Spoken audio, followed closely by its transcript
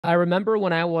I remember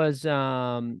when I was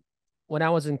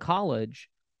in college,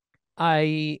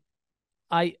 I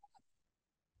I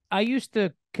I used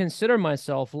to consider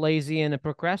myself lazy and a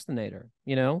procrastinator,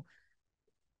 you know?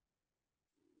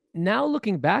 Now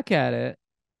looking back at it,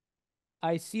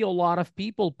 I see a lot of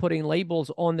people putting labels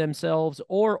on themselves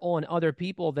or on other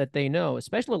people that they know,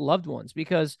 especially loved ones,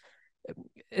 because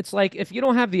it's like if you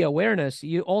don't have the awareness,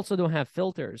 you also don't have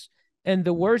filters. And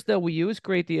the words that we use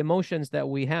create the emotions that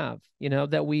we have,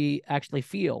 that we actually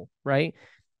feel, right?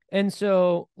 And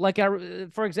so, like,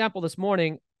 for example, this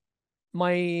morning,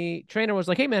 my trainer was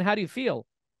like, "Hey, man, how do you feel?"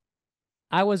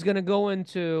 I was going to go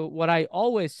into what I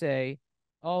always say.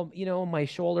 Oh, my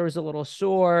shoulder is a little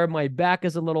sore. My back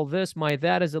is a little this. My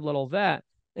that is a little that.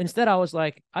 Instead, I was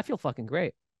like, I feel fucking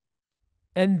great.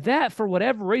 And that, for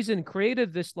whatever reason,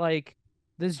 created this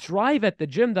drive at the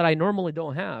gym that I normally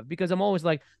don't have because I'm always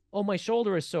like, oh, my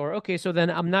shoulder is sore. Okay, so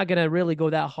then I'm not going to really go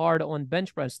that hard on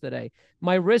bench press today.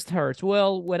 My wrist hurts.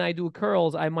 Well, when I do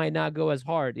curls, I might not go as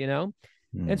hard. And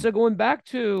Mm. so going back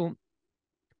to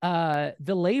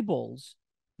the labels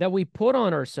that we put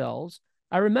on ourselves.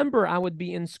 I remember I would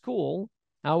be in school.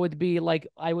 I would be like,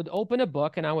 I would open a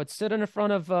book and I would sit in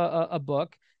front of a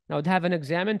book. And I would have an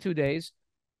exam in 2 days.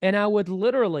 And I would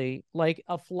literally, like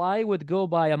a fly would go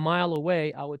by a mile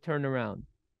away, I would turn around.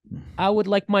 I would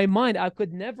like my mind, I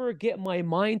could never get my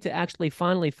mind to actually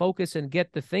finally focus and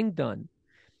get the thing done.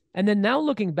 And then now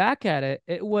looking back at it,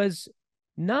 it was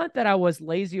not that I was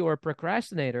lazy or a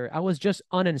procrastinator. I was just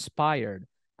uninspired.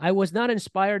 I was not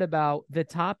inspired about the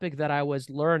topic that I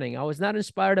was learning. I was not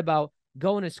inspired about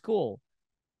going to school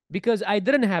because I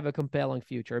didn't have a compelling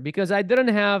future, because I didn't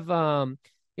have,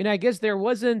 I guess there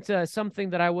wasn't something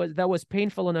that was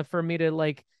painful enough for me to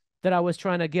like, that I was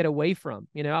trying to get away from.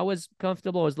 I was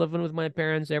comfortable. I was living with my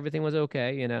parents. Everything was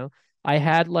okay. I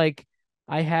had like,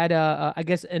 I had, I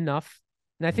guess enough.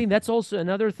 And I think that's also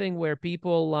another thing where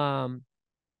people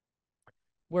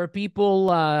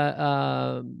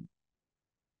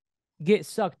get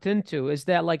sucked into, is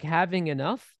that like having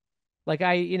enough, like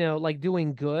like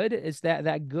doing good, is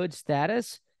that good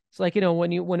status. It's like,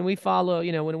 when we follow,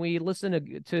 when we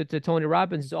listen to Tony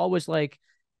Robbins, it's always like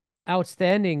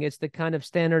outstanding. It's the kind of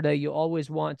standard that you always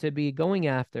want to be going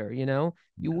after. Yeah.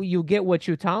 You get what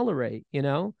you tolerate.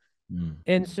 Mm.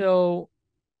 And so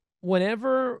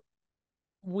whenever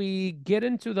we get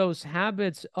into those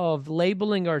habits of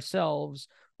labeling ourselves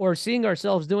or seeing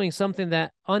ourselves doing something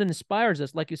that uninspires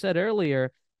us, like you said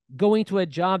earlier, going to a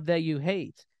job that you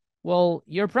hate, well,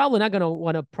 you're probably not going to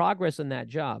want to progress in that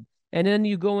job. And then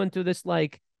you go into this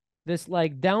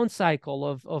down cycle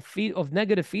of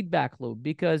negative feedback loop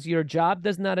because your job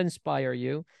does not inspire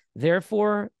you.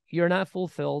 Therefore, you're not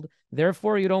fulfilled.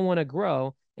 Therefore, you don't want to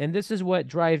grow. And this is what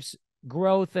drives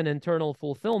growth and internal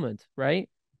fulfillment, right?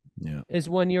 Yeah. Is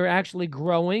when you're actually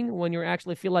growing, when you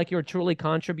actually feel like you're truly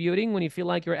contributing, when you feel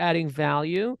like you're adding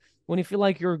value, when you feel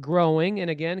like you're growing and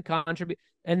again contribute,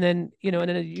 and then and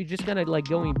then you just kind of like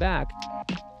going back.